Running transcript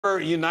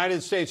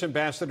United States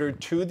Ambassador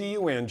to the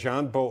UN,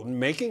 John Bolton,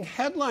 making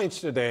headlines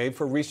today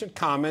for recent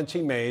comments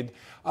he made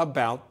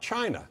about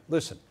China.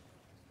 Listen.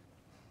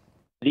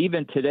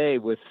 Even today,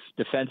 with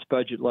defense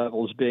budget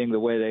levels being the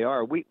way they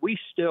are, we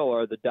still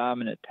are the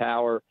dominant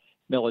power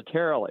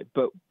militarily.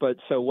 But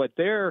so what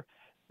their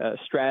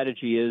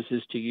strategy is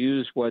to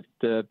use what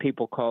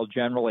people call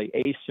generally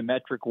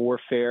asymmetric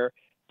warfare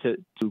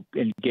to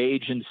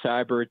engage in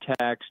cyber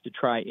attacks, to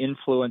try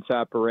influence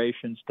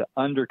operations, to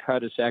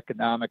undercut us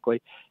economically,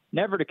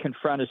 never to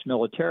confront us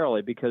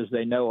militarily because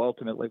they know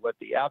ultimately what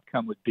the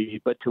outcome would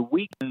be, but to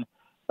weaken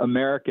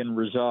American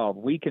resolve,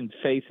 weaken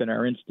faith in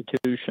our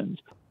institutions.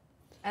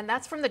 And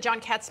that's from the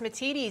John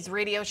Katzmatidis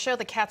radio show,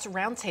 the Katz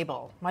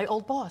Roundtable, my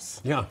old boss.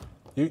 Yeah.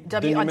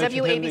 Didn't you on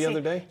mention him WABC the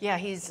other day? Yeah,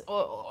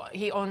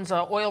 he owns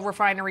oil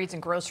refineries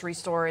and grocery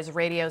stores,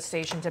 radio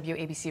station,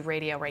 WABC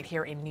Radio right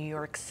here in New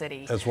York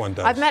City. As one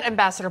does. I've met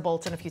Ambassador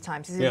Bolton a few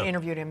times. He's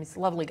interviewed him. He's a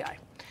lovely guy.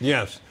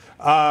 Yes.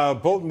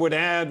 Bolton would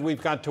add,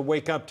 we've got to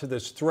wake up to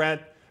this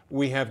threat.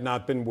 We have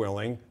not been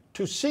willing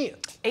to see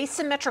it.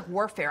 Asymmetric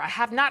warfare. I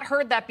have not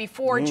heard that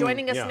before.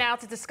 Joining us now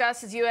to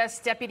discuss is U.S.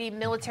 Deputy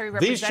Military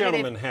Representative. These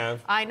gentlemen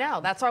have. I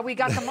know. That's why we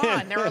got them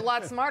on. They're a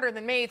lot smarter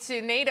than me.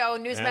 To NATO,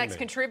 Newsmax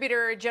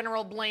contributor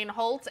General Blaine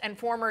Holt and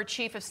former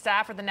Chief of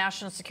Staff for the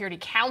National Security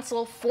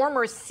Council,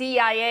 former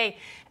CIA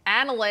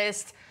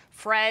analyst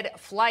Fred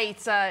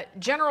Fleitz.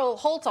 General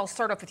Holt, I'll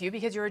start off with you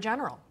because you're a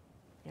general.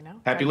 You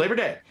know, Happy Labor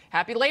Day.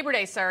 Happy Labor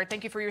Day, sir.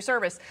 Thank you for your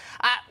service.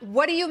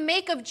 What do you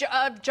make of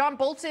John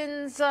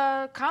Bolton's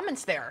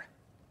comments there?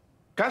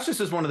 Gosh,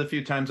 this is one of the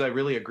few times I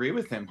really agree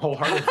with him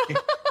wholeheartedly.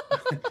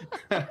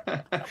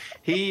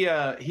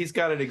 He's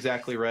got it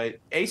exactly right.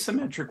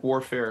 Asymmetric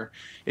warfare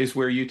is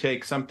where you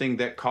take something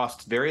that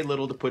costs very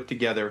little to put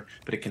together,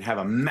 but it can have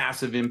a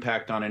massive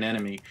impact on an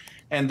enemy.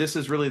 And this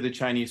is really the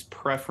Chinese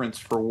preference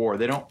for war.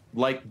 They don't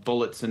like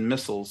bullets and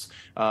missiles.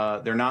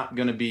 They're not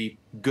going to be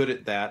good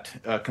at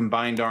that,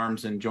 combined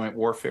arms and joint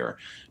warfare.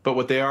 But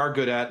what they are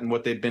good at and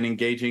what they've been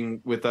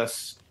engaging with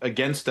us,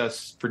 against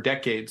us for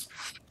decades,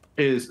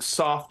 is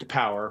soft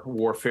power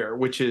warfare,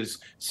 which is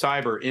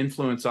cyber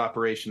influence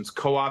operations,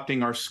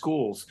 co-opting our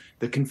schools,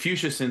 the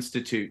Confucius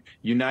Institute,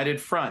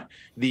 United Front,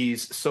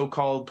 these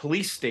so-called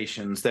police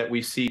stations that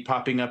we see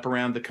popping up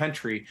around the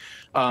country.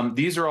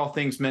 These are all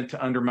things meant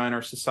to undermine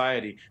our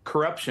society.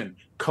 Corruption,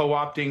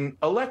 co-opting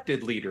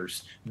elected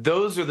leaders.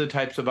 Those are the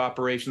types of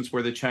operations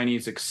where the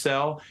Chinese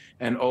excel.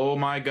 And oh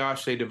my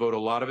gosh, they devote a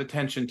lot of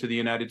attention to the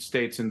United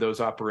States in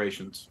those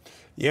operations.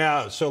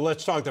 Yeah, so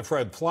let's talk to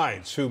Fred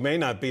Fleitz, who may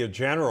not be a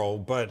general,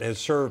 but has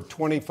served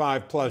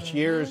 25 plus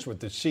years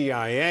with the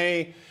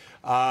CIA,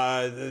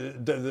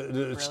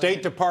 the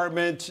State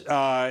Department,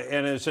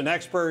 and is an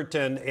expert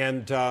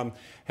and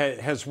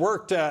has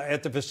worked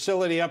at the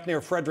facility up near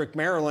Frederick,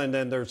 Maryland,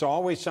 and there's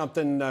always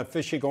something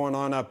fishy going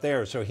on up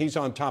there. So he's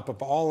on top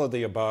of all of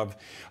the above.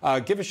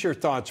 Give us your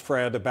thoughts,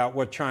 Fred, about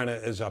what China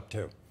is up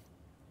to.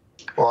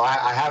 Well,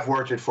 I have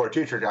worked at Fort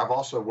Detrick. I've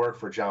also worked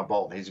for John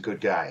Bolton. He's a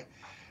good guy.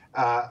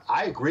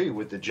 I agree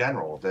with the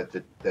general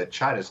that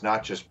China is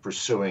not just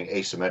pursuing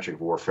asymmetric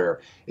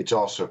warfare, it's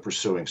also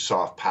pursuing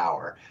soft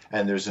power.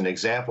 And there's an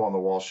example in the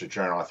Wall Street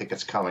Journal, I think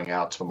it's coming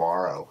out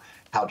tomorrow,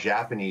 how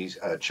Chinese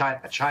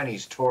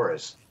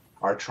tourists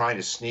are trying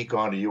to sneak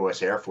onto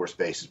U.S. Air Force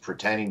bases,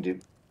 pretending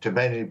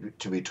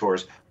to be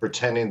tourists,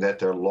 pretending that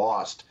they're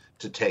lost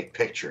to take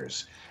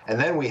pictures. And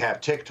then we have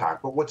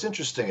TikTok. But what's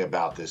interesting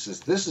about this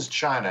is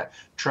China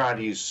trying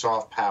to use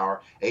soft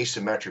power,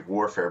 asymmetric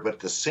warfare, but at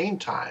the same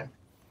time,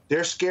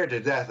 they're scared to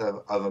death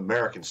of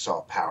American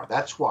soft power.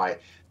 That's why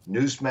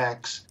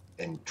Newsmax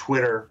and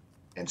Twitter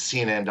and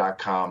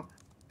CNN.com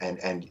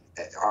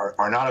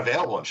are not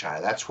available in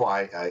China. That's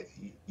why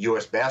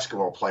U.S.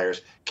 basketball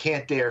players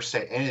can't dare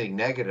say anything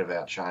negative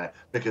about China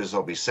because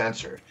they'll be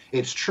censored.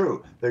 It's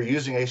true, they're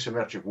using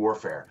asymmetric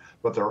warfare,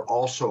 but they're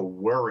also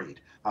worried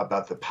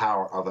about the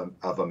power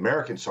of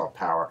American soft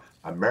power,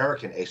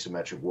 American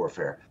asymmetric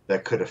warfare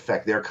that could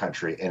affect their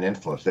country and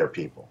influence their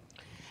people.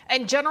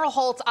 And General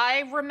Holt,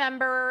 I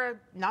remember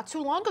not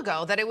too long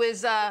ago that it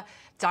was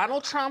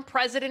Donald Trump,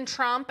 President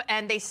Trump,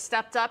 and they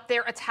stepped up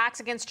their attacks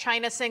against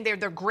China, saying they're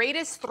their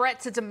greatest threat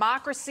to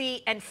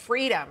democracy and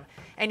freedom.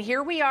 And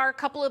here we are a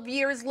couple of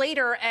years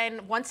later,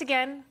 and once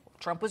again,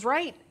 Trump was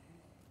right.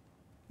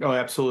 Oh,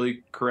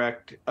 absolutely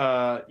correct.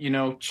 You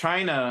know,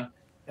 China,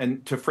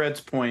 and to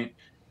Fred's point,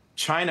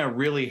 China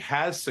really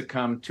has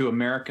succumbed to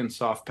American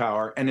soft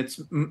power, and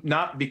it's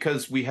not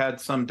because we had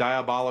some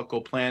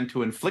diabolical plan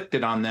to inflict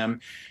it on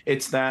them.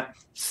 It's that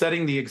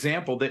setting the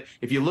example that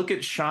if you look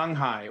at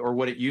Shanghai, or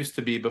what it used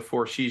to be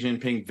before Xi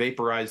Jinping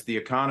vaporized the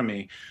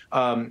economy,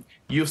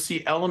 you'll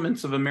see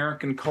elements of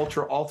American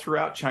culture all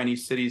throughout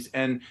Chinese cities,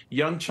 and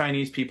young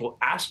Chinese people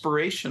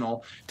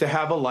aspirational to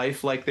have a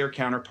life like their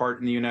counterpart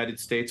in the United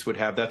States would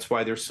have. That's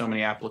why there's so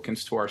many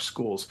applicants to our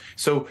schools.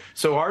 So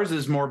ours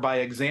is more by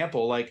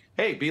example, like,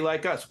 hey, be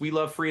like us. We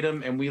love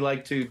freedom and we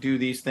like to do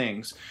these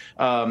things.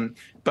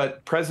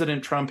 But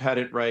President Trump had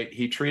it right.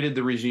 He treated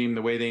the regime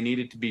the way they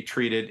needed to be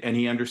treated, and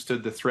he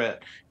understood the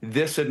threat.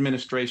 This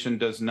administration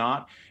does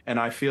not. And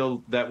I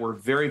feel that we're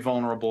very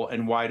vulnerable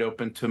and wide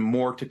open to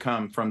more to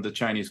come from the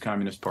Chinese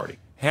Communist Party.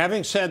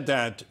 Having said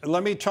that,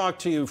 let me talk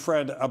to you,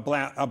 Fred,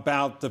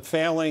 about the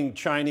failing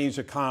Chinese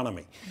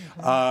economy.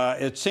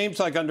 It seems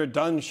like under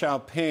Deng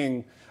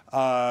Xiaoping,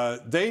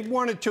 they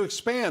wanted to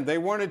expand. They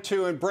wanted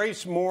to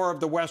embrace more of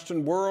the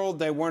Western world.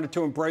 They wanted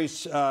to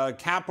embrace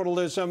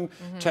capitalism,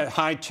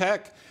 high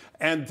tech.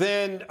 And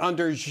then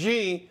under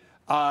Xi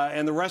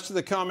and the rest of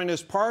the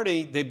Communist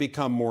Party, they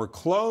become more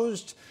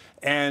closed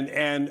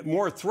and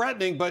more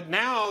threatening. But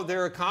now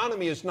their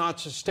economy is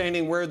not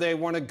sustaining where they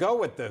want to go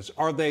with this.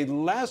 Are they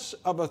less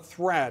of a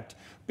threat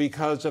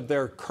because of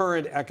their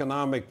current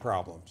economic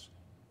problems?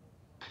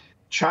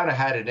 China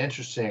had an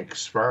interesting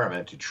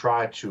experiment to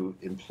try to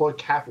employ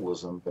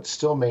capitalism but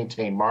still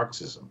maintain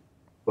Marxism.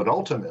 But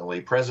ultimately,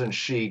 President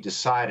Xi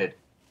decided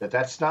that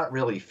that's not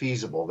really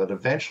feasible, that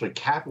eventually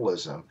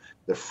capitalism,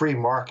 the free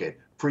market,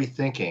 free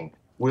thinking,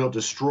 will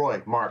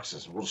destroy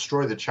Marxism, will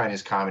destroy the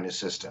Chinese communist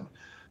system.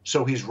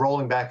 So he's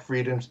rolling back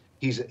freedoms.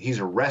 He's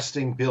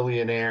arresting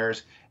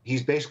billionaires.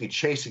 He's basically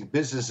chasing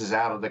businesses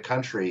out of the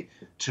country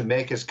to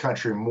make his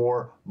country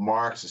more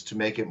Marxist, to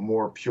make it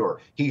more pure.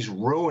 He's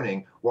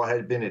ruining what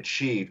had been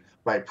achieved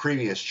by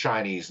previous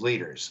Chinese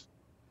leaders.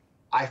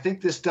 I think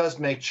this does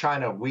make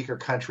China a weaker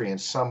country in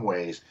some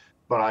ways,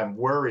 but I'm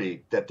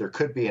worried that there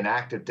could be an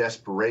act of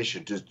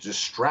desperation to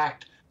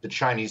distract the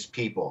Chinese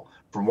people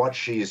from what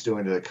Xi is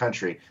doing to the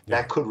country.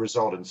 That could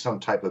result in some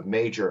type of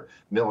major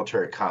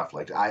military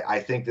conflict. I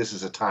think this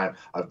is a time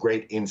of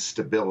great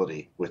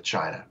instability with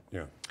China.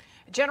 Yeah.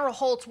 General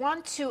Holt,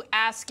 want to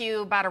ask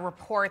you about a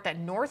report that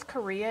North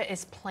Korea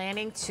is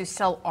planning to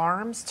sell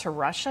arms to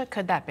Russia.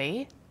 Could that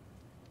be?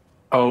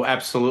 Oh,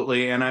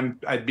 absolutely. And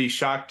I'd be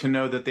shocked to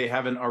know that they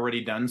haven't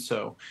already done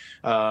so.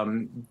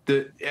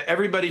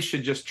 Everybody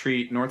should just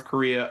treat North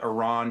Korea,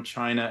 Iran,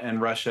 China,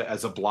 and Russia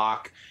as a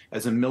bloc,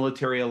 as a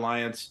military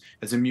alliance,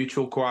 as a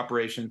mutual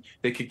cooperation.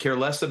 They could care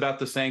less about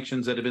the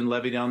sanctions that have been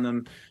levied on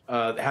them,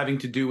 having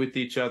to do with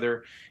each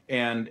other.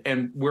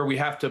 And where we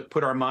have to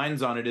put our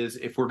minds on it is,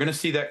 if we're going to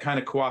see that kind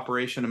of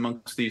cooperation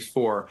amongst these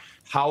four,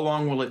 how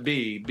long will it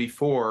be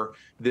before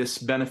this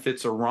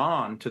benefits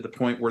Iran to the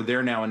point where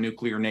they're now a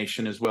nuclear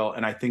nation as well?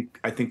 And I think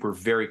we're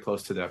very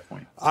close to that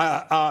point.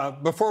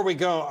 Before we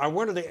go, I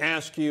wanted to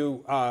ask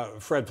you,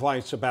 Fred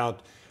Fleitz,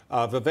 about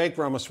Vivek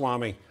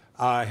Ramaswamy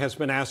has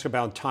been asked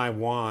about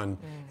Taiwan.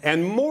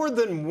 And more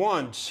than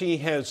once he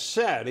has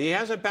said, he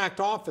hasn't backed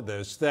off of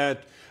this,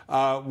 that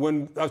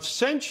when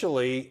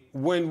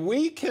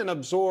we can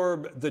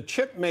absorb the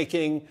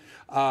chip-making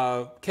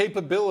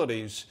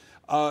capabilities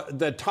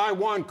that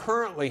Taiwan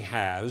currently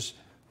has,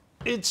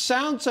 it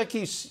sounds like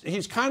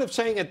he's kind of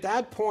saying at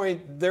that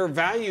point their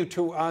value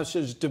to us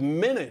is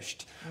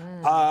diminished.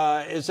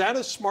 Is that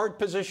a smart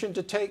position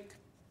to take?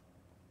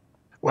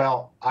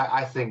 Well,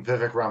 I think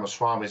Vivek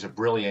Ramaswamy is a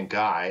brilliant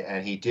guy,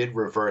 and he did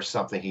reverse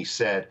something he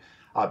said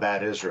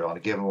about Israel, and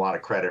I give him a lot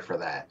of credit for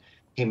that.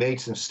 He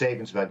made some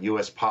statements about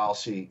U.S.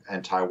 policy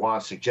and Taiwan,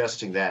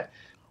 suggesting that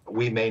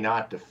we may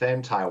not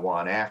defend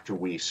Taiwan after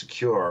we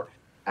secure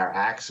our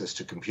access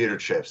to computer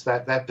chips.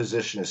 That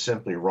position is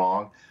simply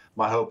wrong.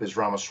 My hope is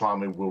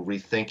Ramaswamy will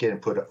rethink it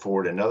and put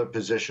forward another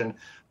position.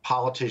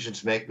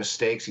 Politicians make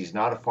mistakes. He's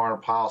not a foreign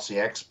policy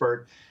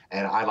expert,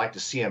 and I'd like to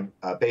see him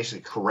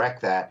basically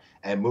correct that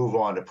and move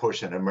on to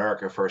push an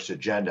America First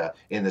agenda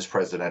in this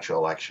presidential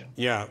election.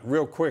 Yeah,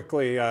 real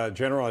quickly,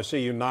 General, I see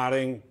you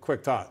nodding.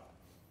 Quick thought.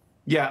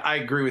 Yeah, I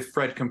agree with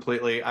Fred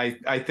completely.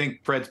 I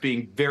think Fred's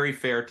being very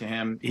fair to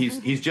him.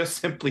 He's just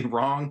simply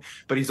wrong,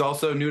 but he's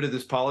also new to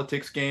this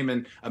politics game,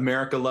 and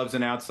America loves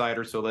an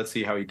outsider, so let's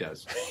see how he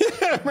does.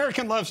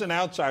 American loves an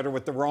outsider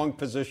with the wrong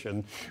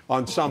position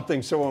on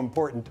something so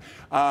important.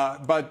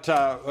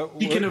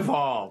 He can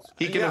evolve.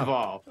 He can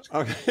evolve.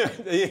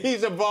 Okay.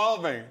 He's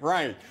evolving,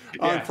 right.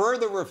 Yeah. On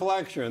further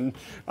reflection,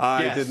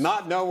 I did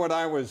not know what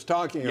I was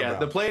talking about. Yeah,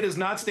 the play does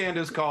not stand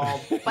as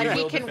called. But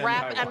he can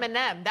rap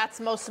Eminem. That's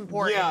most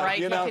important, right?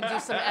 You know, he can do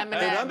some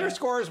Eminem. It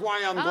underscores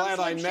why I'm glad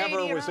I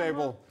never was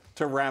able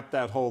to rap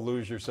that whole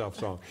Lose Yourself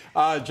song.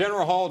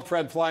 General Holt,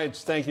 Fred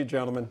Fleitz, thank you,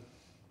 gentlemen.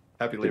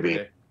 Happy Labor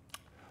Day.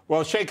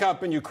 Well,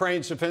 shake-up in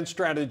Ukraine's defense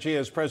strategy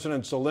as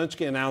President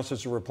Zelensky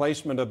announces the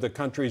replacement of the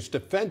country's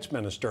defense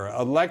minister.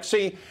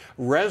 Alexei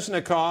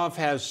Reznikov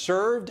has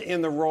served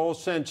in the role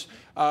since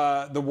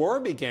the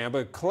war began,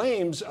 but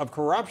claims of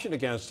corruption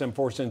against him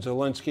forcing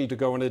Zelensky to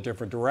go in a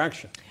different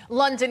direction.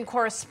 London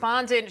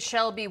correspondent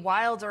Shelby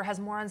Wilder has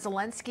more on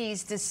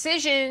Zelensky's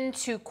decision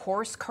to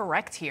course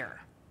correct here.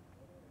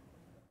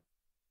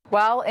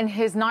 Well, in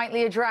his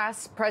nightly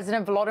address,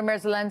 President Volodymyr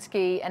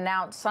Zelensky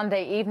announced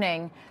Sunday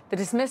evening the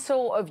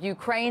dismissal of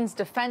Ukraine's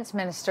defense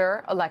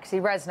minister, Alexei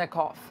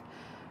Reznikov.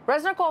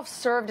 Reznikov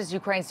served as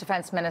Ukraine's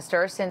defense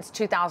minister since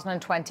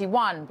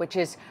 2021, which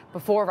is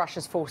before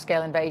Russia's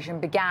full-scale invasion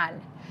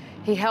began.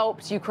 He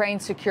helped Ukraine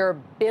secure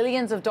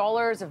billions of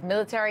dollars of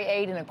military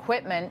aid and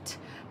equipment,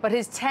 but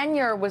his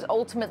tenure was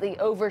ultimately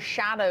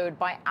overshadowed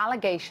by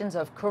allegations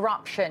of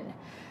corruption.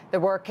 There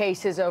were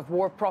cases of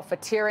war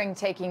profiteering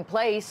taking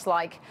place,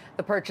 like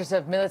the purchase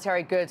of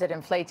military goods at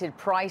inflated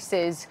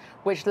prices,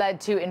 which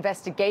led to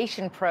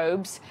investigation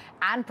probes,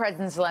 and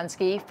President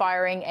Zelensky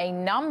firing a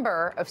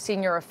number of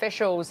senior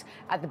officials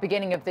at the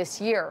beginning of this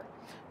year.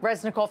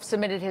 Reznikov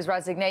submitted his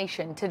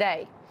resignation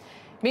today.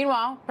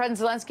 Meanwhile, President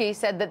Zelensky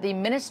said that the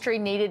ministry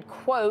needed,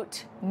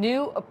 quote,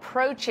 new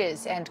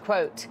approaches, end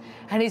quote,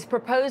 and he's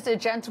proposed a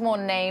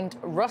gentleman named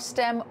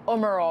Rustem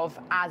Umerov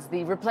as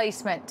the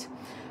replacement.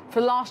 For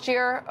last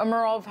year,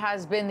 Umerov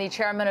has been the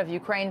chairman of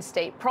Ukraine's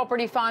State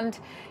Property Fund.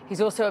 He's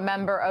also a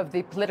member of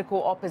the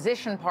political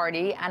opposition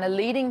party and a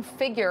leading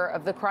figure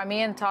of the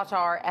Crimean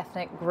Tatar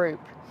ethnic group.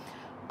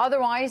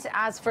 Otherwise,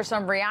 as for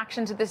some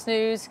reaction to this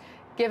news,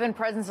 given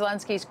President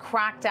Zelensky's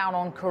crackdown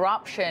on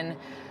corruption,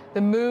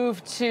 the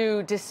move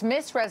to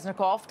dismiss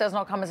Reznikov does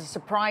not come as a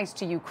surprise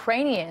to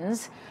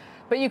Ukrainians,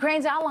 but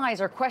Ukraine's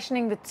allies are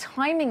questioning the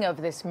timing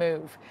of this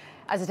move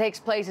as it takes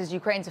place as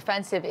Ukraine's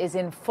offensive is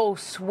in full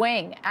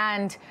swing.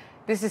 And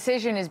this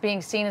decision is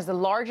being seen as the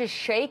largest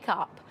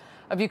shakeup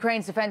of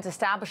Ukraine's defense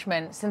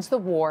establishment since the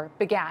war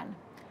began.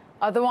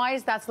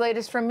 Otherwise, that's the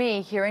latest from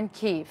me here in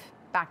Kyiv.